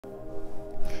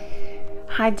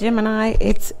Hi Gemini,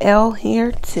 it's Elle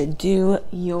here to do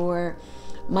your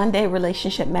Monday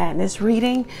Relationship Madness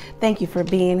reading. Thank you for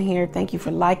being here. Thank you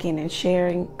for liking and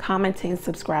sharing, commenting,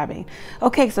 subscribing.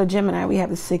 Okay, so Gemini, we have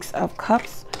the Six of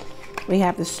Cups. We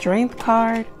have the Strength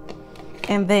card.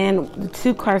 And then the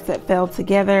two cards that fell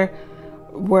together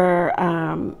were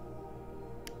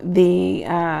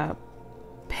the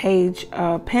Page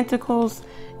of Pentacles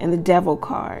and the Devil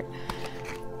card.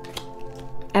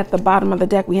 At the bottom of the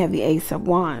deck, we have the Ace of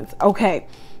Wands. Okay,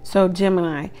 so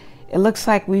Gemini, it looks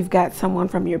like we've got someone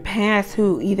from your past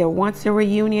who either wants a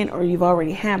reunion or you've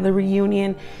already had the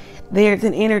reunion. There's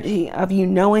an energy of you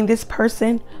knowing this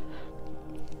person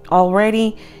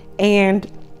already, and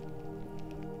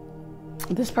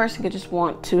this person could just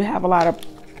want to have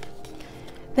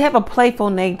they have a playful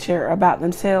nature about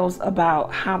themselves,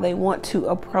 about how they want to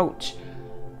approach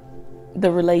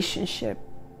the relationship.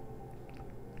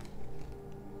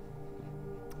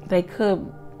 They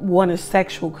could want a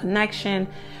sexual connection,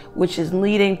 which is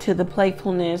leading to the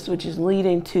playfulness, which is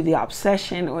leading to the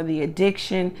obsession or the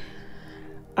addiction,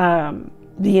 the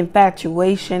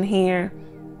infatuation here.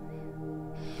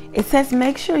 It says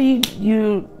make sure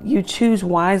you choose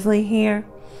wisely here,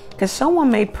 because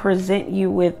someone may present you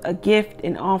with a gift,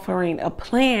 an offering, a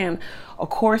plan, a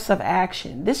course of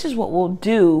action. This is what we'll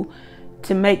do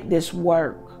to make this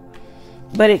work.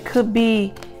 But it could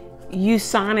be you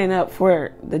signing up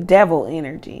for the devil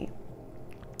energy.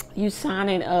 You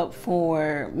signing up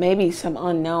for maybe some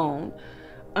unknown,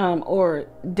 or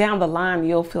down the line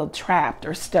you'll feel trapped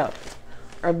or stuck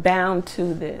or bound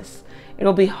to this.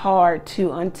 It'll be hard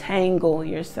to untangle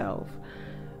yourself.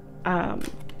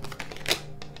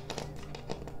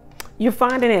 You're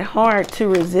finding it hard to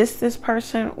resist this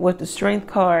person with the Strength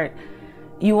card.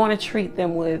 You want to treat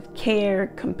them with care,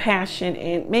 compassion,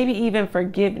 and maybe even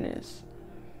forgiveness.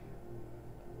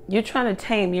 You're trying to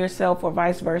tame yourself, or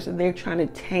vice versa. They're trying to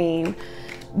tame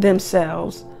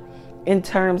themselves in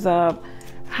terms of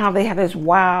how they have this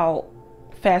wild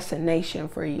fascination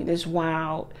for you, this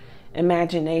wild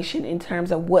imagination in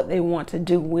terms of what they want to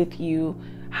do with you,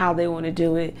 how they want to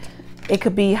do it. It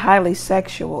could be highly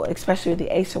sexual, especially with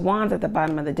the Ace of Wands at the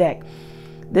bottom of the deck.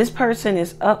 This person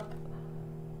is up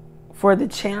for the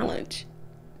challenge.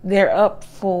 They're up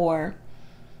for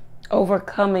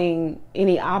overcoming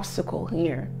any obstacle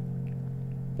here.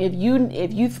 If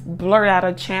you blurt out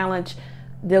a challenge,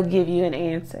 they'll give you an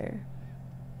answer.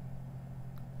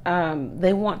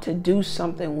 They want to do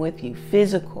something with you,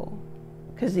 physical,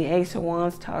 because the Ace of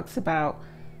Wands talks about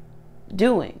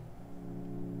doing.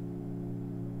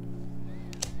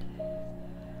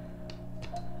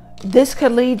 This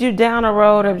could lead you down a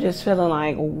road of just feeling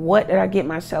like, what did I get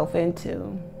myself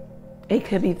into? It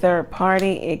could be third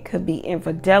party. It could be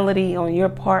infidelity on your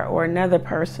part or another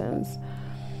person's.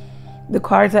 The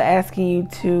cards are asking you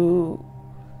to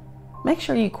make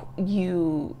sure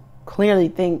you clearly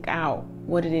think out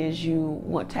what it is you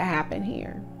want to happen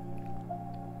here.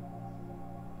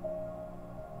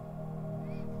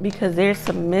 Because there's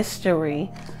some mystery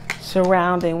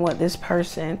surrounding what this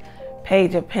person,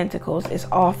 Page of Pentacles, is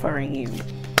offering you.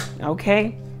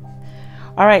 Okay?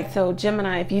 All right, so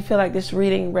Gemini, if you feel like this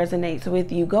reading resonates with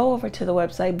you, go over to the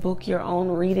website, book your own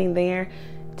reading there.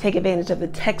 Take advantage of the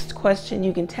text question.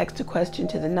 You can text a question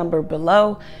to the number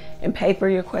below and pay for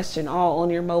your question all on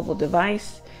your mobile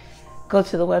device. Go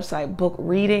to the website, book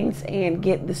readings, and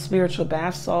get the spiritual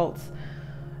bath salts,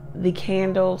 the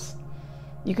candles.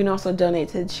 You can also donate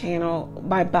to the channel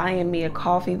by buying me a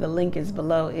coffee. The link is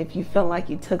below. If you felt like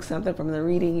you took something from the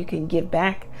reading, you can give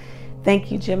back. Thank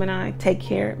you, Gemini. Take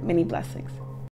care. Many blessings.